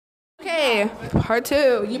Okay, part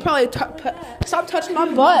 2. You probably stop touching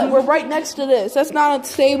my butt. We're right next to this. That's not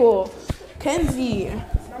unstable. Kenzie,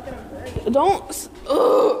 don't.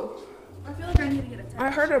 Ugh. I feel like I need to get a text. I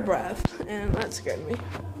heard her breath, and that scared me.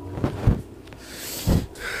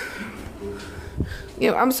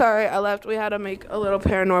 Yeah, I'm sorry I left. We had to make a little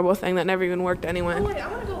paranormal thing that never even worked anyway. Oh wait,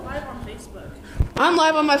 I want to go live on Facebook. I'm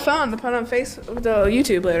live on my phone to put on the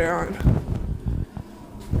YouTube later on.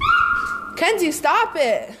 Kenzie, stop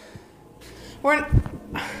it.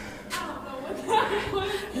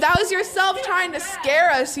 That was yourself trying to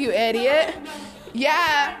scare us, you idiot.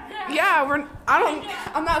 Yeah,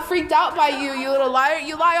 I'm not freaked out by you, you little liar.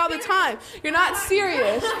 You lie all the time. You're not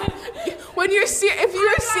serious. When you're if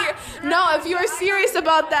you were serious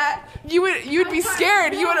about that, you'd be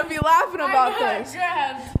scared. You wouldn't be laughing about this.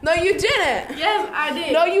 No, you didn't. Yes, I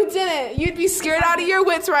did. No, you didn't. You'd be scared out of your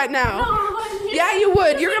wits right now. Yeah, you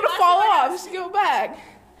would. You're gonna fall off. Just go back.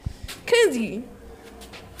 Kenzie,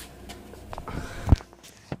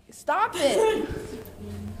 stop it.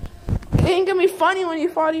 It ain't gonna be funny when you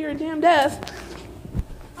fall to your damn death.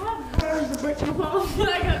 I got birds to break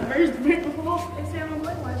the fall.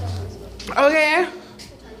 Okay.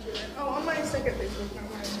 Oh, on my second Facebook.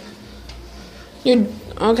 You're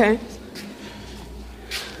okay.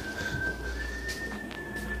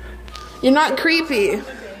 You're not creepy.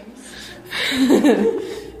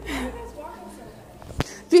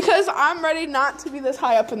 Because I'm ready not to be this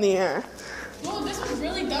high up in the air. Well, this one's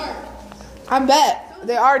really dark. I bet.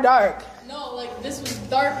 They are dark. No, like this was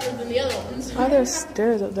darker than the other ones. Why are there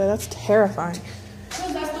stairs up there? That's terrifying.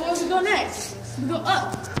 Because that's the way we go next. We go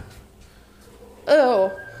up.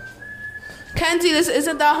 Ew. Kenzie, this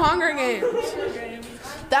isn't the Hunger Games.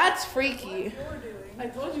 That's freaky. I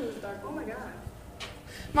told you it was dark. Oh my god.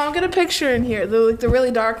 Mom, get a picture in here. The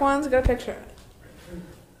really dark ones, get a picture.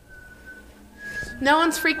 No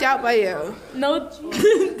one's freaked out by you. No.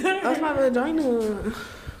 That's my vagina.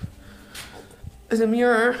 It's a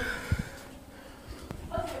mirror.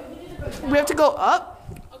 We have to go up,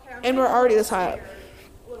 and we're already this high up.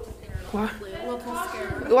 Why?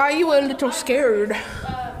 Why are you a little scared?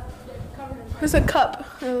 There's a cup.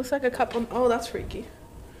 It looks like a cup. Oh, that's freaky.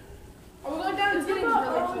 Are we going down? It's getting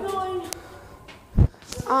really going.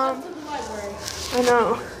 I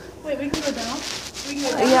know. Wait, we can go down? We can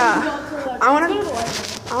go down. Yeah. I want to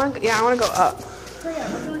go up. Hurry up.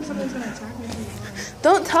 I feel like somebody's going to attack me.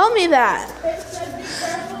 Don't tell me that. It says be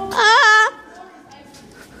careful. Ah!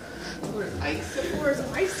 The floor is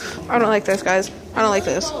icy. I don't like this, guys. I don't like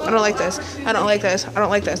this. I don't like this. I don't like this. I don't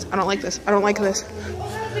like this. I don't like this. I don't like this.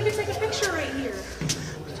 Oh, we can take a picture right here.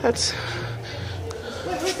 That's.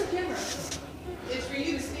 Wait, where's the camera? It's for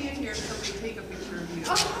you to stand here so we take a picture of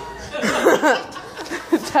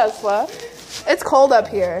you. Tesla. It's cold up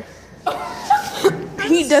here.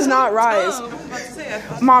 Heat does not rise.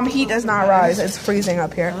 Mom, heat does not rise. It's freezing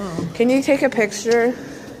up here. Can you take a picture?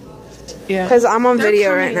 Yeah. Because I'm on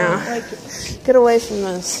video right now. Get away from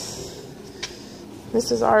this.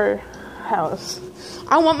 This is our house.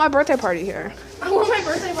 I want my birthday party here. I want my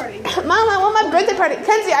birthday party. Mom, I want my birthday party.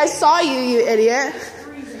 Kenzie, I saw you, you idiot.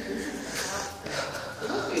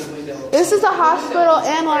 This is a hospital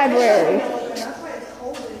and library.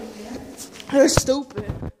 You're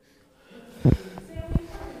stupid.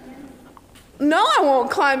 No, I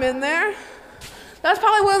won't climb in there. That's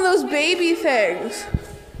probably one of those baby things.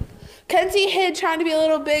 Kenzie hid trying to be a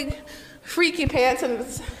little big freaky pants, and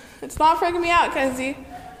it's not freaking me out, Kenzie.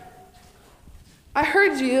 I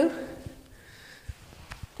heard you.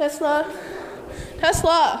 Tesla,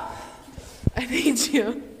 I need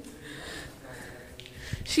you.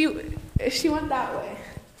 She went that way.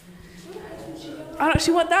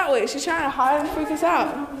 She went that way. She's trying to hide and freak us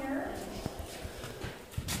out.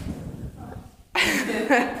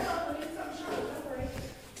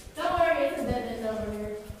 Don't worry, it's a dead end over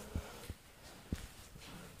here.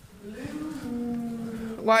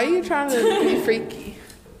 Why are you trying to be freaky?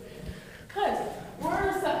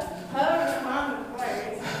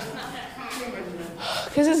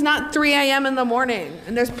 Because it's not 3 a.m. in the morning,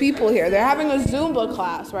 and there's people here. They're having a Zumba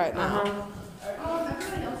class right now.